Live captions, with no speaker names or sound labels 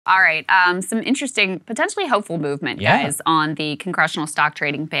All right, some interesting, potentially hopeful movement, guys, on the congressional stock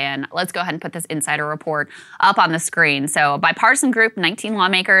trading ban. Let's go ahead and put this insider report up on the screen. So a bipartisan group, 19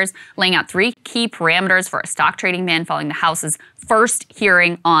 lawmakers, laying out 3 key parameters for a stock trading ban following the House's first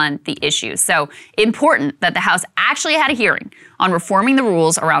hearing on the issue. So important that the House actually had a hearing on reforming the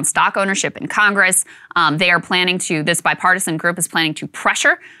rules around stock ownership in Congress. This bipartisan group is planning to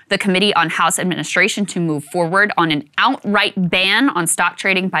pressure the Committee on House Administration to move forward on an outright ban on stock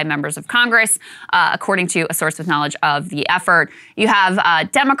trading by members of Congress, according to a source with knowledge of the effort. You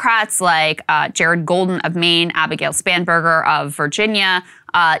have Democrats like Jared Golden of Maine, Abigail Spanberger of Virginia.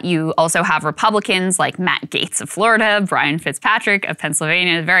 You also have Republicans like Matt Gaetz of Florida, Brian Fitzpatrick of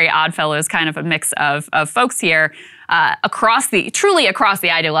Pennsylvania. Very odd fellows, kind of a mix of folks here. Truly across the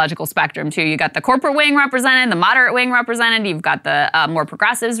ideological spectrum, too. You got the corporate wing represented, the moderate wing represented. You've got the more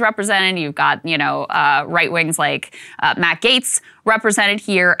progressives represented. You've got, right wings like Matt Gaetz represented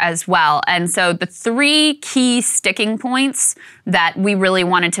here as well. And so the 3 key sticking points that we really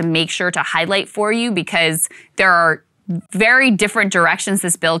wanted to make sure to highlight for you, because there are very different directions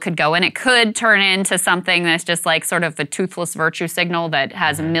this bill could go in. It could turn into something that's just like sort of the toothless virtue signal that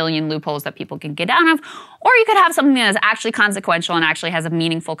has a million loopholes that people can get out of. Or you could have something that is actually consequential and actually has a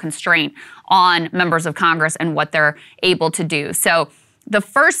meaningful constraint on members of Congress and what they're able to do. So the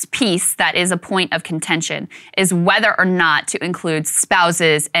first piece that is a point of contention is whether or not to include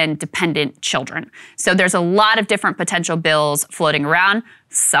spouses and dependent children. So there's a lot of different potential bills floating around.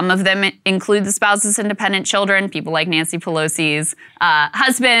 Some of them include the spouses and dependent children, people like Nancy Pelosi's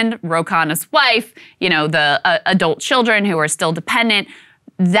husband, Ro Khanna's wife, the adult children who are still dependent.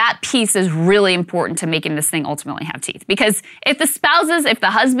 That piece is really important to making this thing ultimately have teeth. Because if the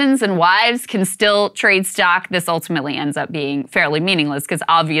husbands and wives can still trade stock, this ultimately ends up being fairly meaningless, because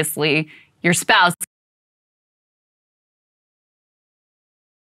obviously your spouse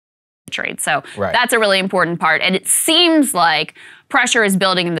trade. So that's a really important part. And it seems like pressure is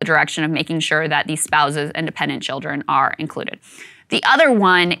building in the direction of making sure that these spouses and dependent children are included. The other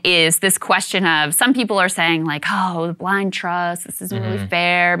one is this question of, some people are saying like, oh, the blind trust, this isn't really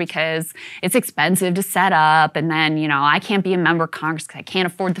fair because it's expensive to set up. And then, I can't be a member of Congress because I can't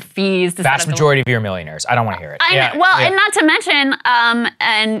afford the fees. Vast majority of you are millionaires. I don't want to hear it. And not to mention,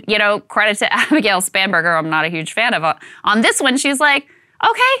 credit to Abigail Spanberger, I'm not a huge fan of. On this one, she's like,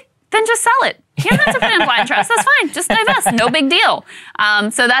 okay, then just sell it. You don't have to put in blind trust. That's fine. Just divest. No big deal.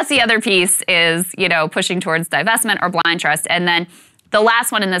 So that's the other piece is, pushing towards divestment or blind trust. And then the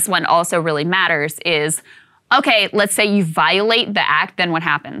last one in this one also really matters is, okay, let's say you violate the act, then what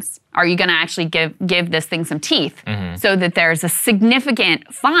happens? Are you going to actually give this thing some teeth so that there's a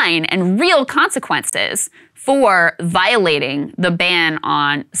significant fine and real consequences for violating the ban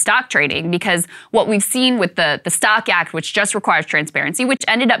on stock trading? Because what we've seen with the Stock Act, which just requires transparency, which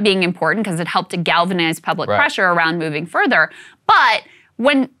ended up being important because it helped to galvanize public pressure around moving further. But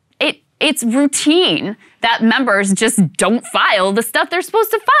when it's routine that members just don't file the stuff they're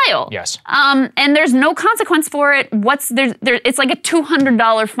supposed to file. Yes. And there's no consequence for it. It's like a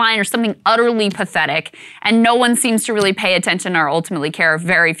 $200 fine or something utterly pathetic, and no one seems to really pay attention or ultimately care.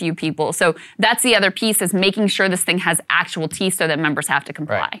 Very few people. So that's the other piece, is making sure this thing has actual teeth so that members have to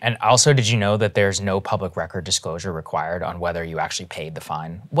comply. Right. And also, did you know that there's no public record disclosure required on whether you actually paid the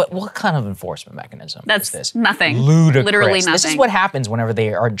fine? What kind of enforcement mechanism is this? Nothing. Ludicrous. Literally nothing. This is what happens whenever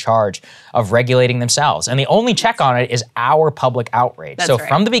they are in charge of regulating themselves. And the only check on it is our public outrage. That's so right.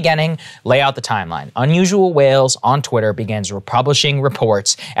 From the beginning, lay out the timeline. Unusual Whales on Twitter begins publishing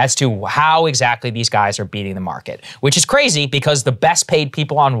reports as to how exactly these guys are beating the market, which is crazy because the best paid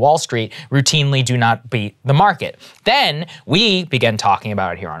people on Wall Street routinely do not beat the market. Then we begin talking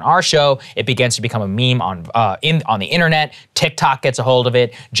about it here on our show. It begins to become a meme on the internet. TikTok gets a hold of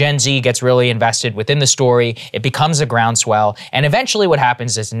it. Gen Z gets really invested within the story. It becomes a groundswell. And eventually what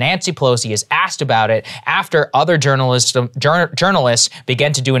happens is Nancy Pelosi is asked about it after other journalists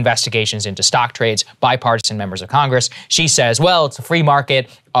begin to do investigations into stock trades, bipartisan members of Congress. She says, well, it's a free market,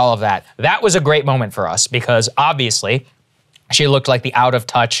 all of that. That was a great moment for us because obviously she looked like the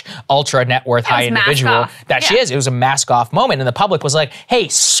out-of-touch, ultra net worth high individual that she is. It was a mask-off moment, and the public was like, hey,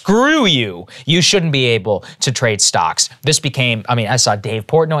 screw you. You shouldn't be able to trade stocks. This became, I saw Dave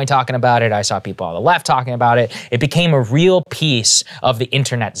Portnoy talking about it. I saw people on the left talking about it. It became a real piece of the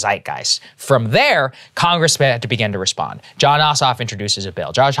internet zeitgeist. From there, Congress had to begin to respond. John Ossoff introduces a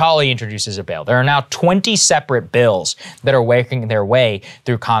bill. Josh Hawley introduces a bill. There are now 20 separate bills that are working their way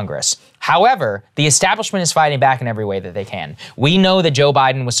through Congress. However, the establishment is fighting back in every way that they can. We know that Joe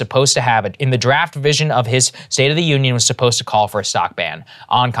Biden was supposed to have it in the draft version of his State of the Union was supposed to call for a stock ban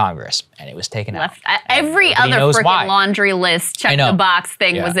on Congress, and it was taken out. Every other freaking laundry list, check the box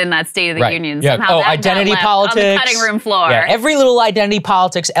thing was in that State of the Union. Yeah. Somehow identity politics. On the cutting room floor. Yeah, every little identity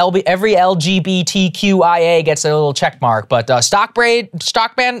politics, every LGBTQIA gets a little check mark, but stock ban?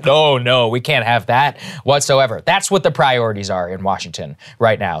 No, we can't have that whatsoever. That's what the priorities are in Washington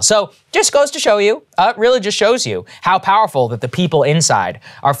right now. So just goes to show you, really just shows you how powerful that the people inside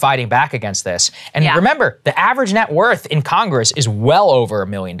are fighting back against this. And remember, the average net worth in Congress is well over $1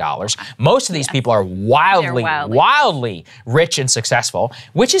 million. Most of these people are wildly rich and successful,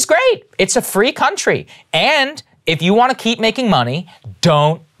 which is great. It's a free country. And if you want to keep making money,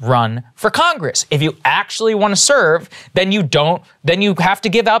 don't run for Congress. If you actually want to serve, then you have to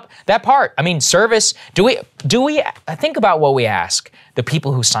give up that part. I mean, service, do we think about what we ask the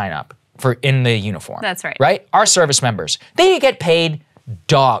people who sign up for in the uniform. That's right. Right? Our service members, they get paid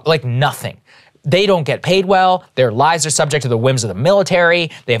like nothing. They don't get paid well. Their lives are subject to the whims of the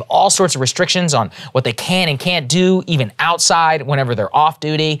military. They have all sorts of restrictions on what they can and can't do, even outside whenever they're off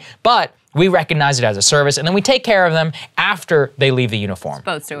duty. But we recognize it as a service, and then we take care of them after they leave the uniform.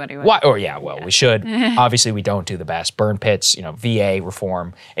 Supposed to anyway. Why? Or we should. Obviously, we don't do the best. Burn pits, VA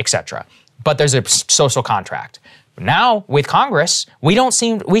reform, etc. But there's a social contract. Now, with Congress, we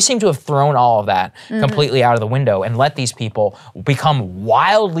seem to have thrown all of that completely out of the window and let these people become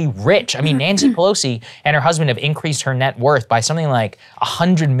wildly rich. I mean, Nancy Pelosi and her husband have increased her net worth by something like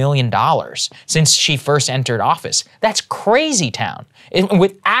 $100 million since she first entered office. That's crazy town.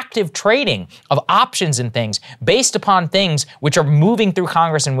 With active trading of options and things based upon things which are moving through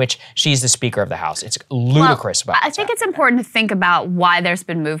Congress in which she's the Speaker of the House. It's ludicrous. I think it's important to think about why there's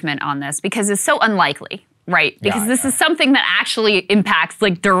been movement on this, because it's so unlikely. Right, because this is something that actually impacts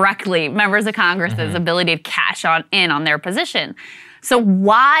directly members of Congress's ability to cash in on their position. So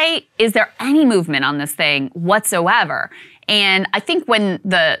why is there any movement on this thing whatsoever? And I think when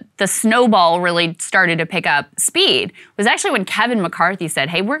the snowball really started to pick up speed was actually when Kevin McCarthy said,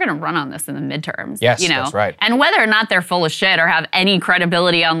 hey, we're going to run on this in the midterms. Yes, that's right. And whether or not they're full of shit or have any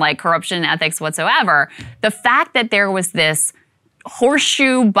credibility on corruption and ethics whatsoever, the fact that there was this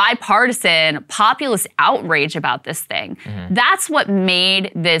horseshoe, bipartisan, populist outrage about this thing. That's what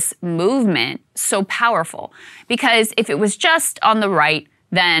made this movement so powerful. Because if it was just on the right,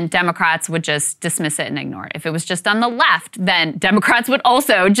 then Democrats would just dismiss it and ignore it. If it was just on the left, then Democrats would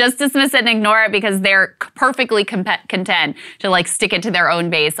also just dismiss it and ignore it because they're perfectly content to stick it to their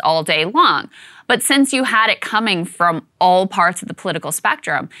own base all day long. But since you had it coming from all parts of the political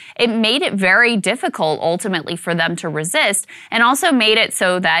spectrum, it made it very difficult ultimately for them to resist, and also made it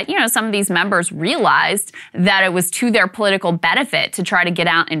so that, some of these members realized that it was to their political benefit to try to get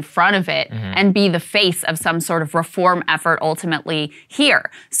out in front of it and be the face of some sort of reform effort ultimately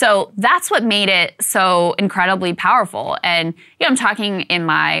here. So that's what made it so incredibly powerful. And I'm talking in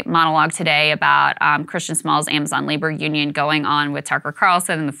my monologue today about Christian Small's Amazon labor union going on with Tucker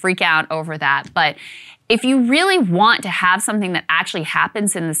Carlson and the freak out over that. But if you really want to have something that actually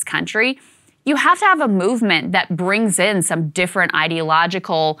happens in this country, you have to have a movement that brings in some different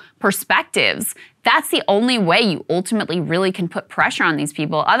ideological perspectives. That's the only way you ultimately really can put pressure on these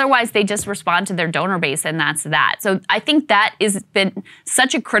people. Otherwise, they just respond to their donor base, and that's that. So I think that has been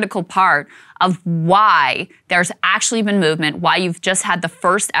such a critical part of why there's actually been movement, why you've just had the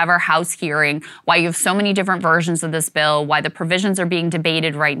first ever House hearing, why you have so many different versions of this bill, why the provisions are being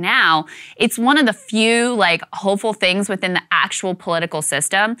debated right now. It's one of the few hopeful things within the actual political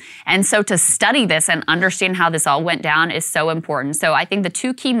system. And so to study this and understand how this all went down is so important. So I think the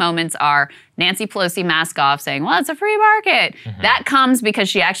two key moments are Nancy Pelosi mask off saying, well, it's a free market. That comes because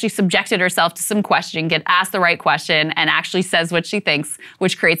she actually subjected herself to some question, get asked the right question, and actually says what she thinks,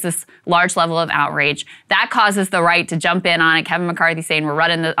 which creates this large level of outrage. That causes the right to jump in on it. Kevin McCarthy saying we're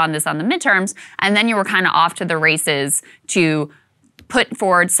running on this on the midterms. And then you were kind of off to the races to put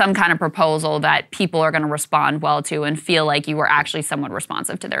forward some kind of proposal that people are going to respond well to and feel like you were actually somewhat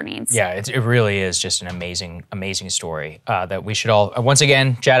responsive to their needs. Yeah, it really is just an amazing, amazing story that we should all, once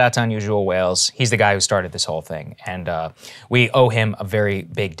again, shout out to Unusual Whales. He's the guy who started this whole thing, and we owe him a very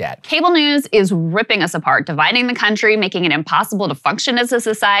big debt. Cable news is ripping us apart, dividing the country, making it impossible to function as a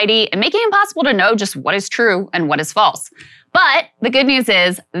society, and making it impossible to know just what is true and what is false. But the good news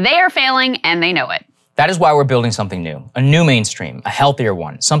is they are failing and they know it. That is why we're building something new, a new mainstream, a healthier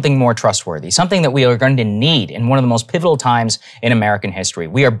one, something more trustworthy, something that we are going to need in one of the most pivotal times in American history.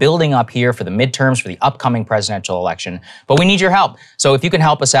 We are building up here for the midterms, for the upcoming presidential election, but we need your help. So if you can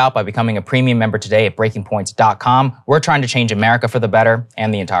help us out by becoming a premium member today at breakingpoints.com, we're trying to change America for the better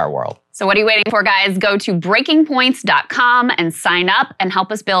and the entire world. So what are you waiting for, guys? Go to breakingpoints.com and sign up and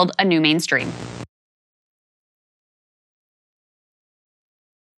help us build a new mainstream.